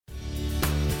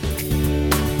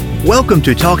Welcome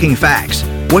to Talking Facts,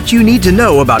 what you need to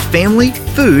know about family,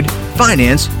 food,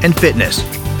 finance, and fitness.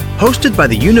 Hosted by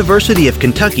the University of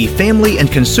Kentucky Family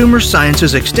and Consumer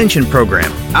Sciences Extension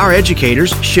Program, our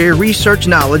educators share research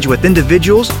knowledge with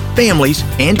individuals, families,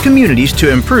 and communities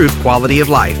to improve quality of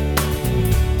life.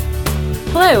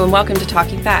 Hello and welcome to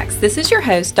Talking Facts. This is your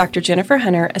host, Dr. Jennifer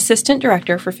Hunter, Assistant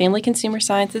Director for Family Consumer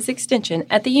Sciences Extension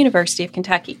at the University of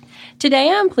Kentucky. Today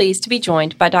I'm pleased to be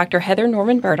joined by Dr. Heather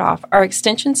Norman Burdoff, our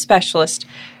Extension Specialist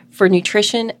for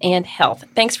Nutrition and Health.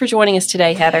 Thanks for joining us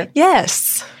today, Heather.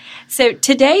 Yes. So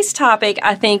today's topic,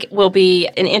 I think, will be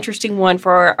an interesting one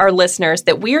for our listeners,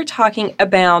 that we are talking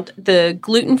about the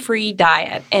gluten-free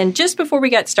diet. And just before we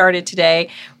got started today,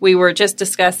 we were just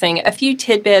discussing a few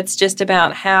tidbits just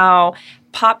about how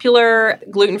popular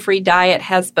gluten-free diet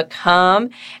has become,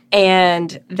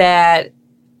 and that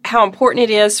how important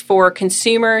it is for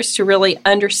consumers to really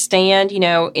understand,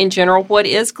 in general, what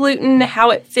is gluten, how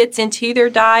it fits into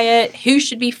their diet, who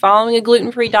should be following a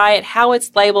gluten-free diet, how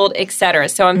it's labeled, etc.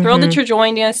 So I'm thrilled that you're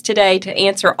joining us today to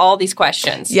answer all these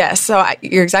questions. Yes, so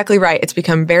you're exactly right. It's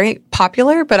become very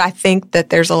popular, but I think that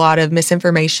there's a lot of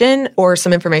misinformation, or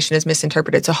some information is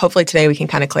misinterpreted. So hopefully today we can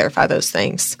kind of clarify those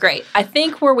things. Great. I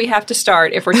think where we have to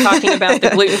start, if we're talking about the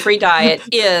gluten-free diet,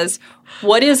 is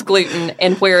what is gluten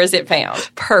and where is it found?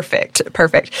 Perfect.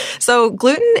 So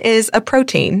gluten is a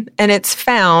protein, and it's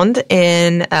found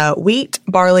in wheat,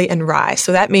 barley, and rye.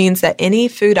 So that means that any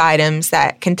food items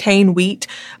that contain wheat,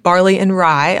 barley, and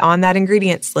rye on that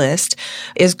ingredients list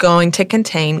is going to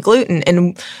contain gluten.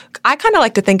 And I kind of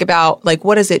like to think about, like,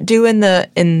 what does it do in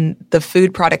the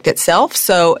food product itself?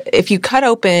 So if you cut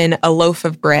open a loaf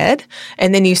of bread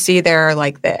and then you see there are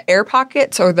like the air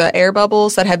pockets or the air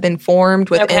bubbles that have been formed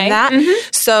within that. Mm-hmm.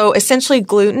 So essentially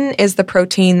gluten is the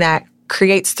protein that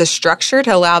creates the structure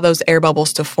to allow those air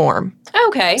bubbles to form.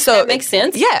 Okay, so that makes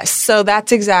sense. Yes, so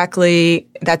that's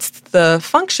the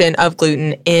function of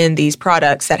gluten in these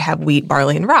products that have wheat,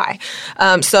 barley, and rye.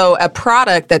 So a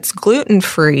product that's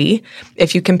gluten-free,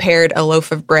 if you compared a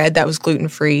loaf of bread that was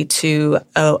gluten-free to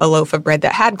a loaf of bread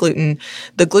that had gluten,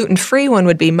 the gluten-free one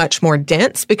would be much more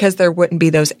dense because there wouldn't be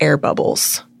those air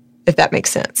bubbles, if that makes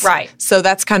sense. Right. So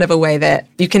that's kind of a way that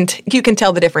you can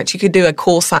tell the difference. You could do a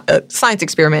cool science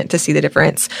experiment to see the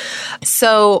difference.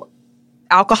 So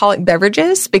alcoholic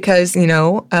beverages, because,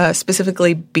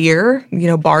 specifically beer,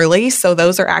 barley, so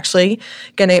those are actually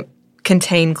going to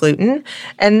contain gluten.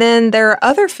 And then there are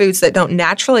other foods that don't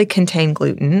naturally contain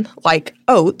gluten, like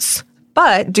oats.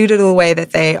 But due to the way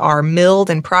that they are milled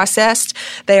and processed,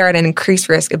 they are at an increased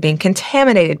risk of being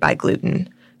contaminated by gluten,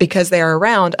 because they are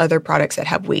around other products that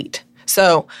have wheat.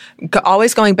 So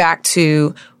always going back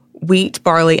to wheat,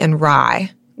 barley, and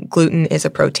rye, gluten is a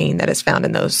protein that is found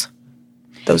in those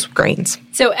grains.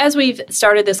 So as we've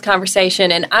started this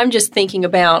conversation, and I'm just thinking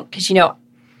about, because,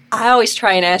 I always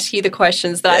try and ask you the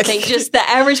questions that I think just the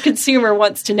average consumer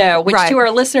wants to know, which to our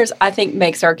listeners, I think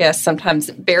makes our guests sometimes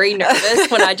very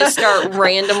nervous when I just start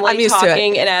randomly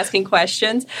talking and asking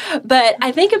questions. But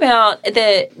I think about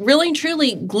that really and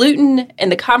truly gluten, and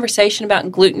the conversation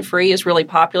about gluten-free is really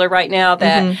popular right now.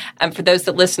 That for those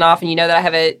that listen often, that I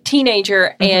have a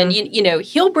teenager and,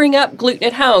 he'll bring up gluten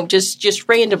at home just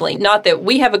randomly. Not that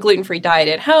we have a gluten-free diet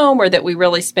at home or that we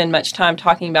really spend much time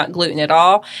talking about gluten at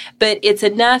all, but it's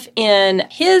enough in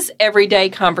his everyday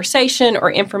conversation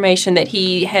or information that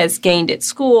he has gained at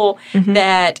school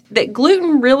that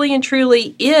gluten really and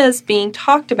truly is being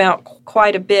talked about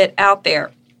quite a bit out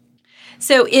there.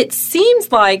 So it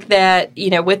seems like that,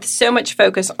 with so much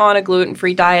focus on a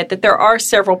gluten-free diet, that there are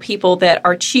several people that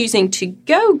are choosing to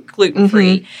go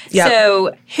gluten-free. Yep.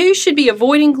 So who should be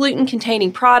avoiding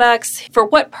gluten-containing products? For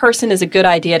what person is a good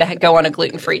idea to go on a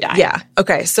gluten-free diet? Yeah.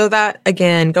 Okay. So that,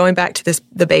 again, going back to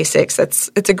the basics, it's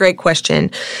a great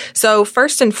question. So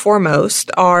first and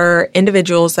foremost are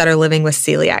individuals that are living with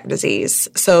celiac disease.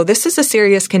 So this is a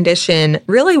serious condition,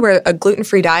 really, where a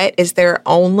gluten-free diet is their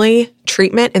only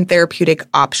treatment and therapeutic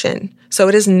option. So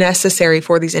it is necessary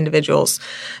for these individuals.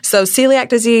 So celiac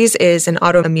disease is an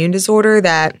autoimmune disorder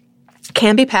that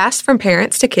can be passed from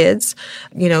parents to kids,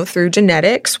 through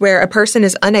genetics, where a person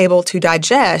is unable to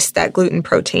digest that gluten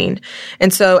protein.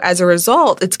 And so as a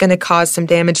result, it's going to cause some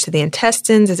damage to the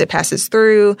intestines as it passes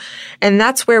through. And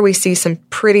that's where we see some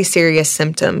pretty serious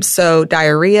symptoms. So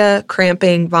diarrhea,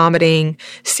 cramping, vomiting,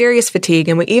 serious fatigue,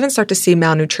 and we even start to see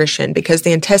malnutrition because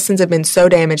the intestines have been so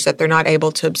damaged that they're not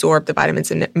able to absorb the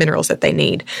vitamins and minerals that they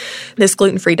need. This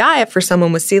gluten-free diet for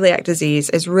someone with celiac disease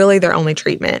is really their only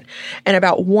treatment. And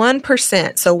about 1%,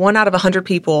 so 1 out of 100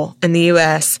 people in the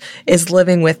U.S. is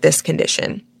living with this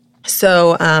condition.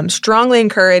 So strongly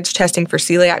encourage testing for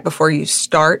celiac before you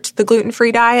start the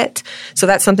gluten-free diet. So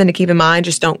that's something to keep in mind.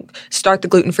 Just don't start the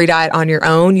gluten-free diet on your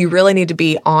own. You really need to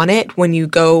be on it when you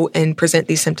go and present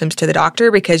these symptoms to the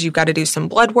doctor, because you've got to do some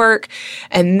blood work,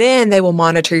 and then they will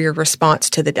monitor your response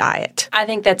to the diet. I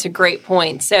think that's a great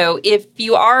point. So if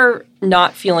you are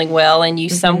not feeling well and you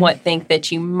somewhat think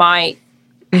that you might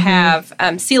have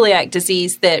celiac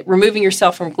disease, that removing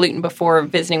yourself from gluten before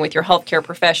visiting with your healthcare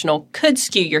professional could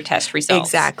skew your test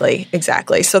results.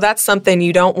 Exactly. So that's something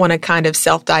you don't want to kind of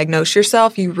self-diagnose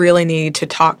yourself. You really need to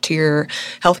talk to your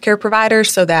healthcare provider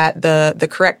so that the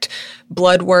correct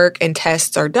blood work and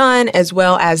tests are done, as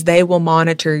well as they will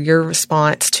monitor your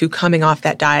response to coming off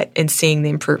that diet and seeing the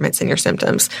improvements in your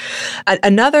symptoms.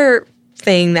 Another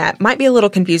thing that might be a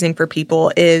little confusing for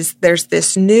people is there's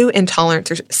this new intolerance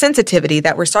or sensitivity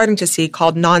that we're starting to see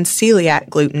called non-celiac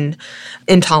gluten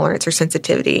intolerance or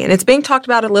sensitivity. And it's being talked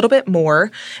about a little bit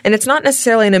more. And it's not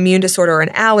necessarily an immune disorder or an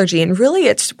allergy. And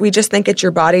really, we just think it's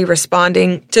your body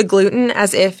responding to gluten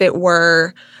as if it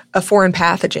were a foreign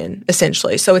pathogen,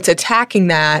 essentially. So it's attacking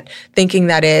that, thinking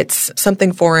that it's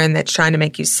something foreign that's trying to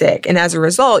make you sick. And as a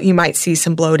result, you might see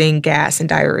some bloating, gas, and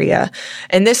diarrhea.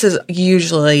 And this is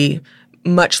usually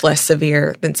much less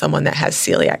severe than someone that has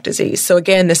celiac disease. So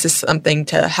again, this is something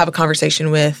to have a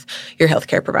conversation with your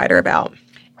healthcare provider about.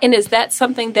 And is that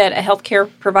something that a healthcare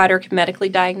provider can medically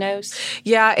diagnose?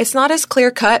 Yeah, it's not as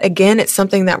clear cut. Again, it's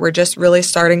something that we're just really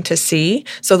starting to see.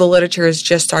 So the literature is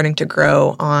just starting to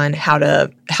grow on how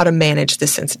to manage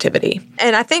this sensitivity.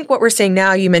 And I think what we're seeing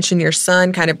now, you mentioned your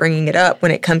son kind of bringing it up when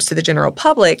it comes to the general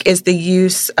public, is the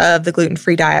use of the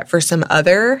gluten-free diet for some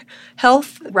other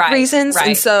health reasons. Right.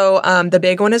 And so the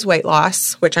big one is weight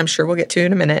loss, which I'm sure we'll get to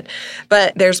in a minute.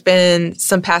 But there's been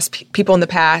some people in the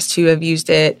past who have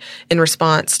used it in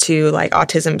response to like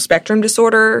autism spectrum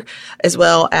disorder, as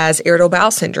well as irritable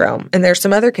bowel syndrome. And there's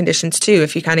some other conditions too,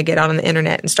 if you kind of get out on the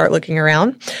internet and start looking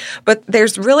around. But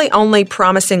there's really only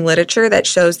promising literature that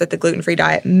shows that the gluten-free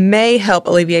diet may help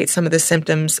alleviate some of the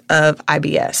symptoms of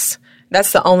IBS.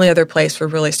 That's the only other place we're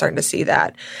really starting to see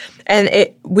that.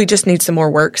 And we just need some more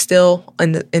work still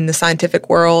in the scientific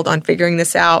world on figuring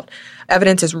this out.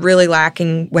 Evidence is really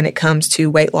lacking when it comes to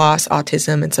weight loss,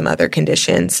 autism, and some other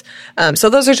conditions. So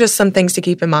those are just some things to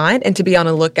keep in mind and to be on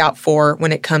the lookout for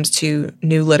when it comes to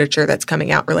new literature that's coming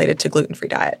out related to gluten-free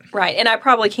diet. Right. And I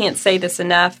probably can't say this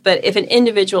enough, but if an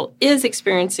individual is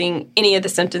experiencing any of the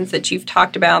symptoms that you've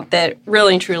talked about, that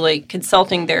really and truly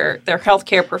consulting their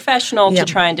healthcare professional to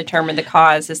try and determine the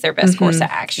cause is their best course of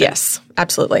action. Yes,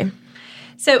 absolutely.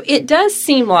 So it does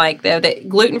seem like, though, that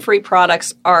gluten-free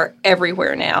products are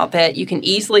everywhere now, that you can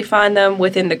easily find them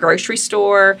within the grocery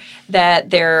store,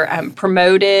 that they're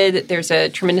promoted. There's a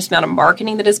tremendous amount of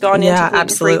marketing that has gone into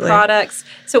gluten-free products.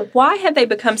 So why have they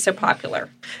become so popular?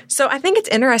 So I think it's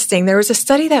interesting. There was a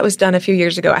study that was done a few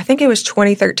years ago. I think it was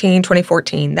 2013,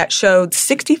 2014, that showed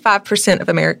 65% of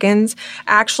Americans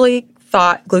actually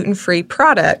thought gluten-free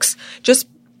products, just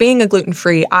being a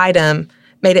gluten-free item,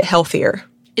 made it healthier.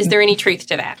 Is there any truth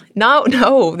to that?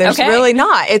 No, there's really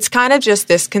not. It's kind of just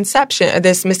this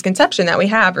misconception that we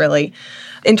have, really.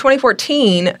 In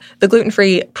 2014, the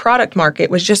gluten-free product market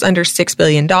was just under $6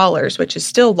 billion, which is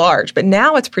still large, but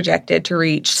now it's projected to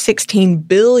reach $16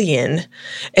 billion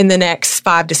in the next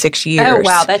 5 to 6 years. Oh,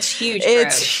 wow, that's huge growth.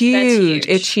 It's huge.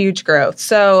 It's huge growth.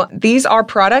 So these are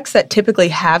products that typically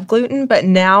have gluten, but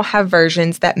now have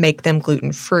versions that make them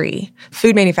gluten-free.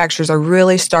 Food manufacturers are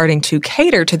really starting to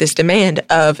cater to this demand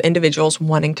of individuals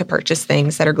wanting to purchase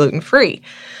things that are gluten-free.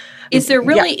 Is there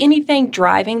really anything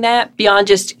driving that beyond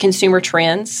just consumer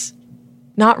trends?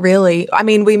 Not really. I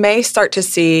mean, we may start to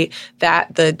see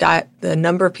that the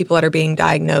number of people that are being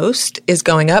diagnosed is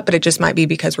going up, but it just might be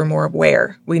because we're more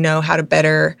aware. We know how to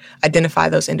better identify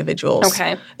those individuals.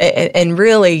 Okay. And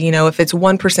really, if it's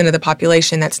 1% of the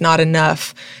population, that's not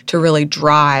enough to really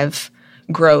drive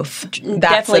growth.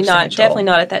 Definitely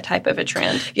not at that type of a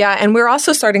trend. Yeah, and we're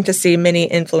also starting to see many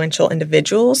influential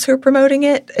individuals who are promoting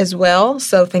it as well.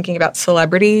 So thinking about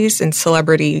celebrities and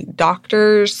celebrity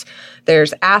doctors,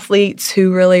 there's athletes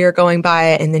who really are going by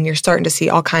it, and then you're starting to see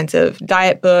all kinds of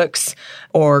diet books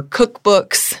or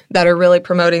cookbooks that are really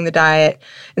promoting the diet.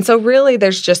 And so really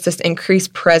there's just this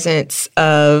increased presence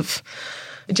of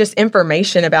just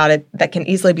information about it that can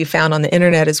easily be found on the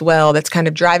internet as well that's kind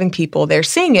of driving people. They're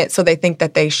seeing it, so they think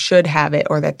that they should have it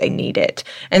or that they need it.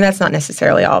 And that's not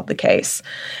necessarily all the case.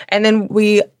 And then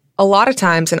we a lot of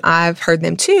times, and I've heard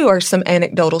them too, are some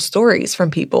anecdotal stories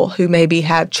from people who maybe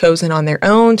have chosen on their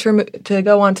own to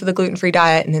go onto the gluten-free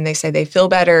diet, and then they say they feel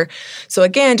better. So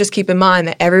again, just keep in mind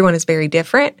that everyone is very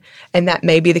different, and that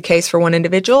may be the case for one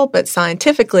individual, but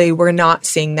scientifically, we're not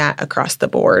seeing that across the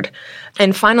board.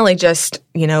 And finally, just,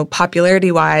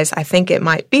 popularity-wise, I think it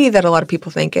might be that a lot of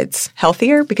people think it's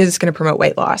healthier because it's going to promote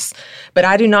weight loss. But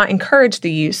I do not encourage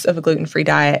the use of a gluten-free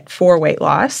diet for weight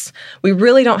loss. We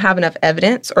really don't have enough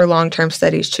evidence or long-term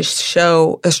studies to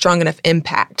show a strong enough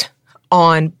impact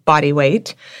on body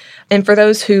weight. And for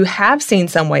those who have seen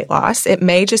some weight loss, it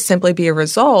may just simply be a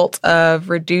result of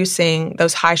reducing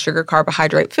those high sugar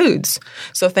carbohydrate foods.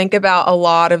 So think about a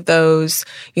lot of those,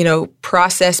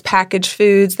 processed packaged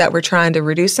foods that we're trying to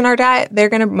reduce in our diet. They're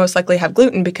going to most likely have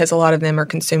gluten because a lot of them are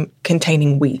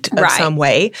containing wheat of some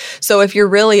way. So if you're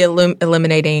really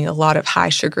eliminating a lot of high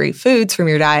sugary foods from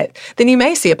your diet, then you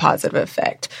may see a positive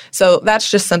effect. So that's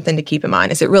just something to keep in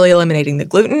mind. Is it really eliminating the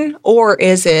gluten, or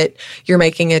is it you're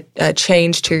making a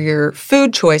change to your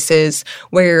food choices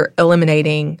where you're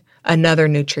eliminating another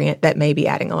nutrient that may be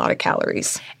adding a lot of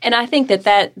calories? And I think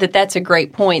that's a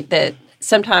great point, that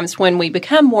sometimes when we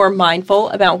become more mindful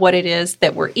about what it is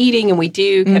that we're eating, and we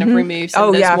do kind of remove some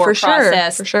of those more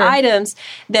processed items,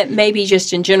 that maybe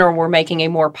just in general we're making a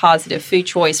more positive food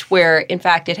choice where, in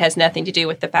fact, it has nothing to do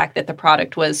with the fact that the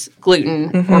product was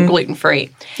gluten or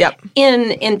gluten-free. Yep.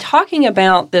 In talking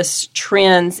about this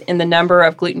trends in the number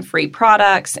of gluten-free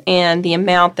products and the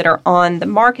amount that are on the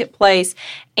marketplace,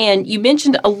 and you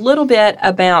mentioned a little bit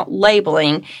about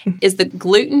labeling. Is the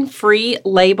gluten-free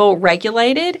label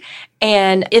regulated?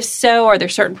 And if so, are there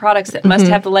certain products that must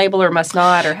have the label or must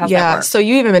not, or how's that work? So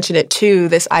you even mentioned it too.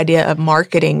 This idea of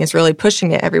marketing is really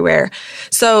pushing it everywhere.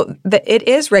 So it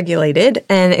is regulated,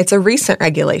 and it's a recent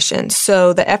regulation.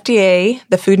 So the FDA,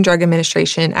 the Food and Drug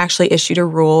Administration, actually issued a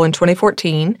rule in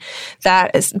 2014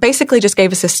 that basically just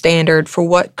gave us a standard for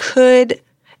what could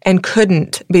and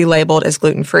couldn't be labeled as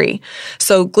gluten-free.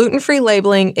 So gluten-free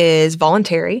labeling is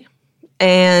voluntary,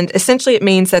 and essentially it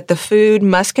means that the food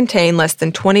must contain less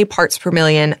than 20 parts per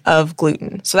million of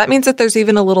gluten. So that means that there's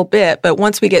even a little bit, but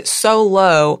once we get so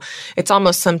low, it's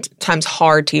almost sometimes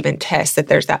hard to even test that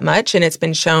there's that much, and it's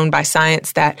been shown by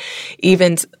science that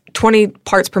even 20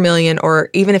 parts per million, or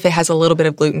even if it has a little bit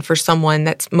of gluten, for someone,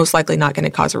 that's most likely not going to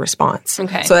cause a response.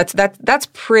 Okay. So that's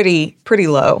pretty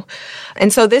low.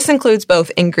 And so this includes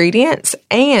both ingredients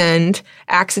and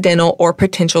accidental or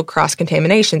potential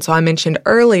cross-contamination. So I mentioned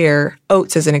earlier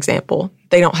oats as an example.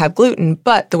 They don't have gluten,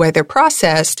 but the way they're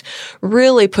processed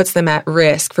really puts them at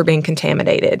risk for being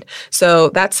contaminated. So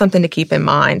that's something to keep in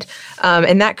mind.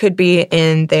 And that could be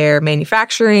in their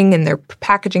manufacturing, in their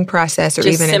packaging process, or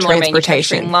just even in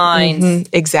transportation. Lines.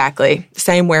 Exactly.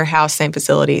 Same warehouse, same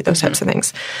facility, those types of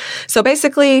things. So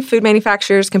basically, food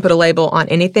manufacturers can put a label on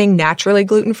anything naturally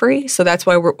gluten-free. So that's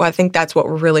why I think that's what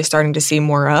we're really starting to see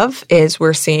more of, is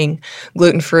we're seeing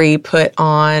gluten-free put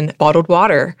on bottled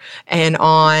water and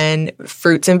on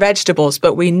fruits and vegetables,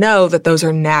 but we know that those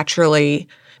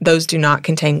do not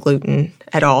contain gluten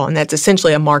at all, and that's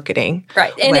essentially a marketing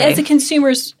right. And way. As a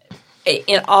consumers,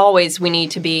 we need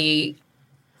to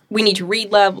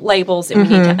read labels, and we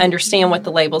need to understand what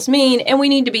the labels mean, and we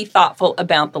need to be thoughtful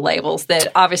about the labels. That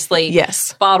obviously,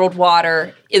 bottled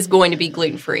water is going to be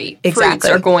gluten-free. Exactly. Fruits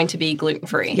are going to be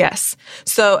gluten-free. Yes.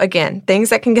 So again, things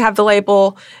that can have the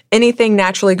label, anything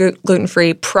naturally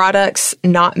gluten-free, products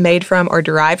not made from or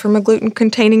derived from a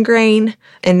gluten-containing grain,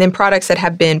 and then products that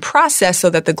have been processed so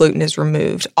that the gluten is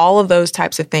removed. All of those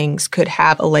types of things could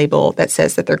have a label that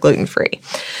says that they're gluten-free.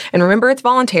 And remember, it's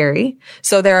voluntary.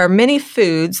 So there are many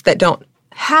foods that don't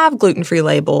have gluten-free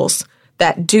labels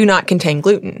that do not contain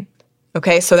gluten.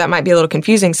 Okay, so that might be a little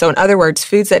confusing. So in other words,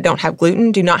 foods that don't have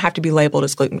gluten do not have to be labeled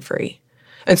as gluten-free.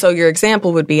 And so your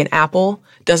example would be an apple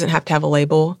doesn't have to have a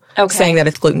label saying that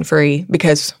it's gluten-free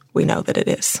because we know that it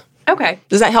is. Okay.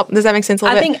 Does that help? Does that make sense a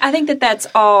little bit? I think that that's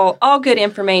all good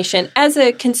information. As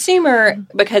a consumer,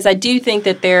 because I do think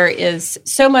that there is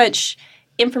so much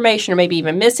information or maybe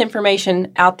even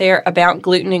misinformation out there about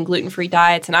gluten and gluten-free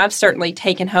diets, and I've certainly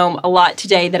taken home a lot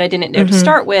today that I didn't know to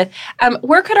start with.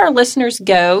 Where could our listeners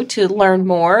go to learn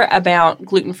more about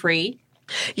gluten-free?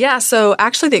 Yeah, so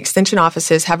actually the extension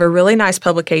offices have a really nice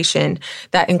publication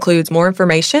that includes more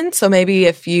information. So maybe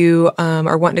if you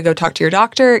are wanting to go talk to your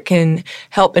doctor, it can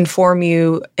help inform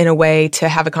you in a way to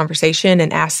have a conversation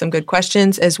and ask some good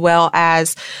questions, as well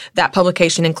as that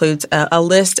publication includes a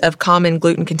list of common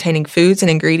gluten-containing foods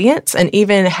and ingredients, and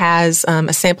even has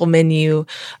a sample menu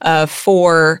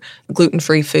for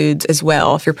gluten-free foods as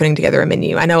well if you're putting together a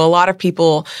menu. I know a lot of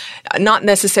people, not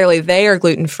necessarily they are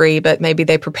gluten-free, but maybe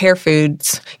they prepare food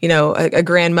foods. You know, a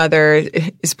grandmother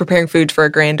is preparing food for a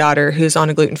granddaughter who's on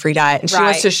a gluten-free diet, and she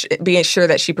wants to be sure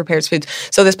that she prepares foods.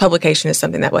 So this publication is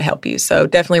something that will help you. So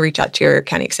definitely reach out to your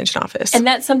county extension office. And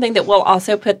that's something that we'll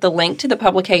also put the link to the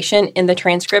publication in the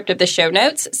transcript of the show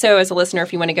notes. So as a listener,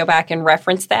 if you want to go back and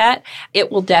reference that,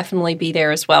 it will definitely be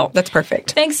there as well. That's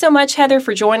perfect. Thanks so much, Heather,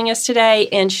 for joining us today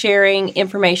and sharing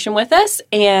information with us.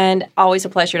 And always a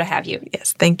pleasure to have you.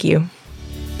 Yes, thank you.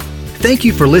 Thank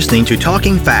you for listening to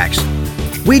Talking Facts.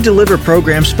 We deliver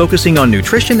programs focusing on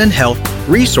nutrition and health,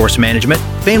 resource management,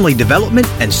 family development,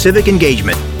 and civic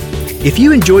engagement. If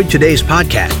you enjoyed today's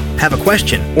podcast, have a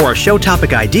question, or a show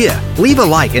topic idea, leave a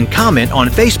like and comment on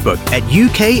Facebook at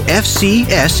UKFCSEXT.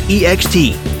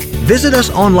 Visit us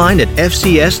online at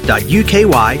fcs.uky.edu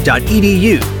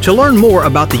to learn more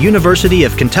about the University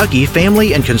of Kentucky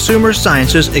Family and Consumer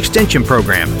Sciences Extension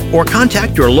Program, or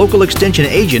contact your local extension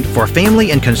agent for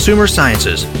Family and Consumer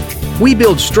Sciences. We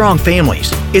build strong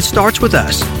families. It starts with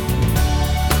us.